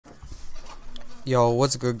Yo,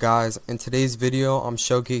 what's good guys? In today's video, I'm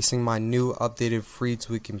showcasing my new updated free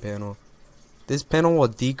tweaking panel. This panel will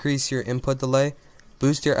decrease your input delay,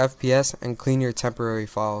 boost your FPS, and clean your temporary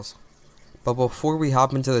files. But before we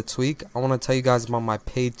hop into the tweak, I want to tell you guys about my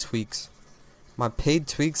paid tweaks. My paid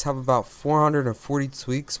tweaks have about 440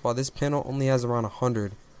 tweaks, while this panel only has around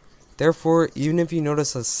 100. Therefore, even if you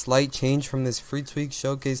notice a slight change from this free tweak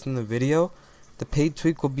showcased in the video, the paid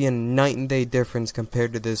tweak will be a night and day difference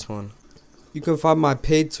compared to this one. You can find my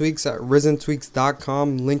paid tweaks at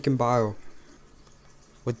risentweaks.com, link in bio.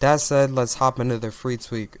 With that said, let's hop into the free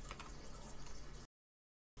tweak.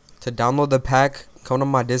 To download the pack, come to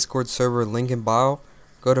my Discord server, link in bio,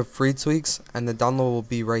 go to free tweaks, and the download will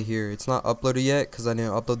be right here. It's not uploaded yet because I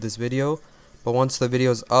didn't upload this video, but once the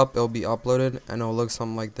video is up, it'll be uploaded and it'll look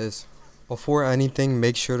something like this. Before anything,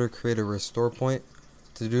 make sure to create a restore point.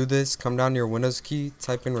 To do this, come down to your Windows key,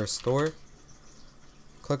 type in restore.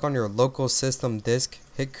 Click on your local system disk,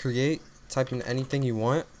 hit create, type in anything you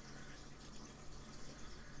want.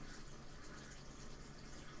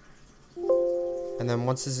 And then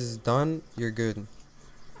once this is done, you're good.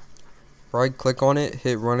 Right click on it,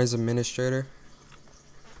 hit run as administrator.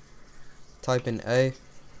 Type in A.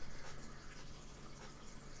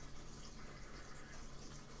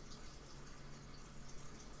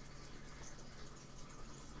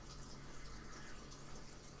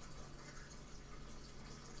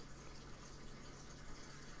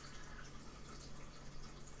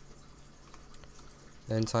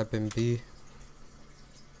 Then type in B.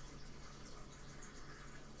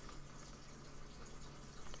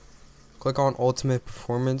 Click on Ultimate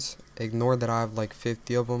Performance. Ignore that I have like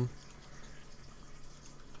 50 of them.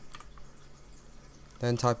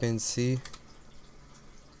 Then type in C.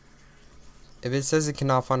 If it says it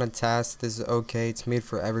cannot find a task, this is okay. It's made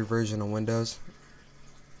for every version of Windows.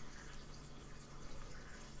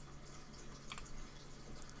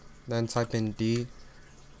 Then type in D.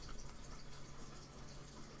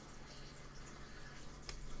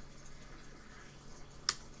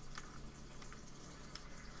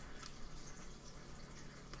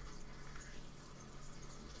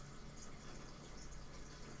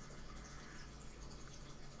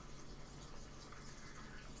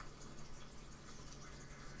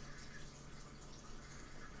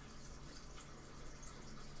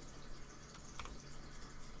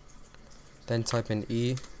 Then type in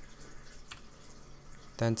E.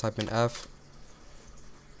 Then type in F.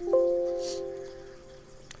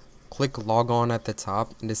 Click log on at the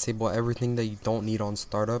top and disable everything that you don't need on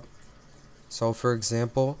startup. So for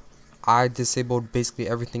example, I disabled basically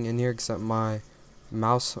everything in here except my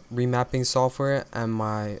mouse remapping software and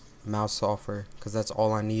my mouse software because that's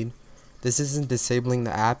all I need. This isn't disabling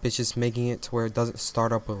the app, it's just making it to where it doesn't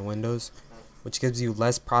start up with Windows, which gives you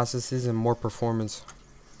less processes and more performance.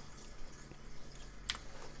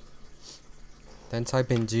 Then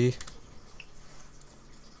type in G.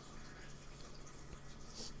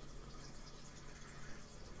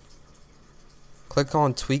 Click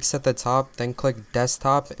on tweaks at the top, then click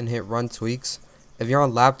desktop and hit run tweaks. If you're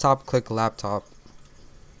on laptop, click laptop.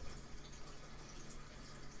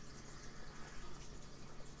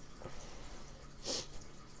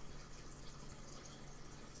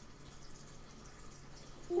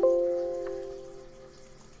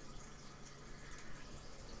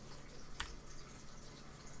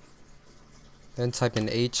 Then type in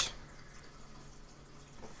H.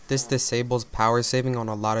 This disables power saving on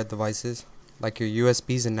a lot of devices, like your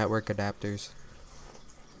USBs and network adapters.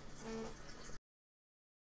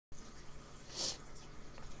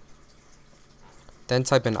 Then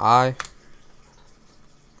type in I.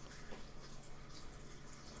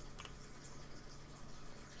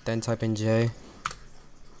 Then type in J.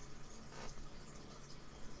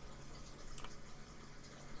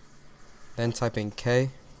 Then type in K.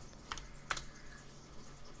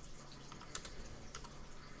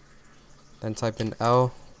 Then type in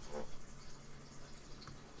L.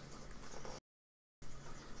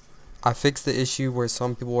 I fixed the issue where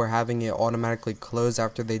some people were having it automatically close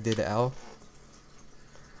after they did L.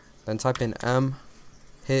 Then type in M.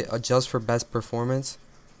 Hit adjust for best performance.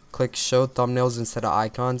 Click show thumbnails instead of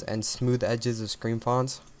icons and smooth edges of screen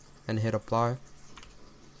fonts and hit apply.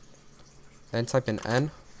 Then type in N.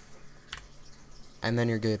 And then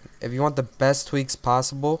you're good. If you want the best tweaks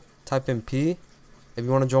possible, type in P. If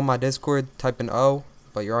you want to join my Discord, type in O,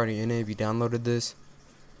 but you're already in it if you downloaded this.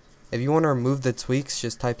 If you want to remove the tweaks,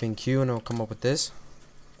 just type in Q and it'll come up with this.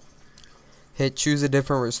 Hit choose a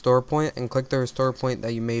different restore point and click the restore point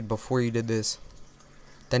that you made before you did this.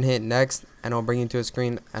 Then hit next and it'll bring you to a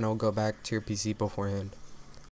screen and it'll go back to your PC beforehand.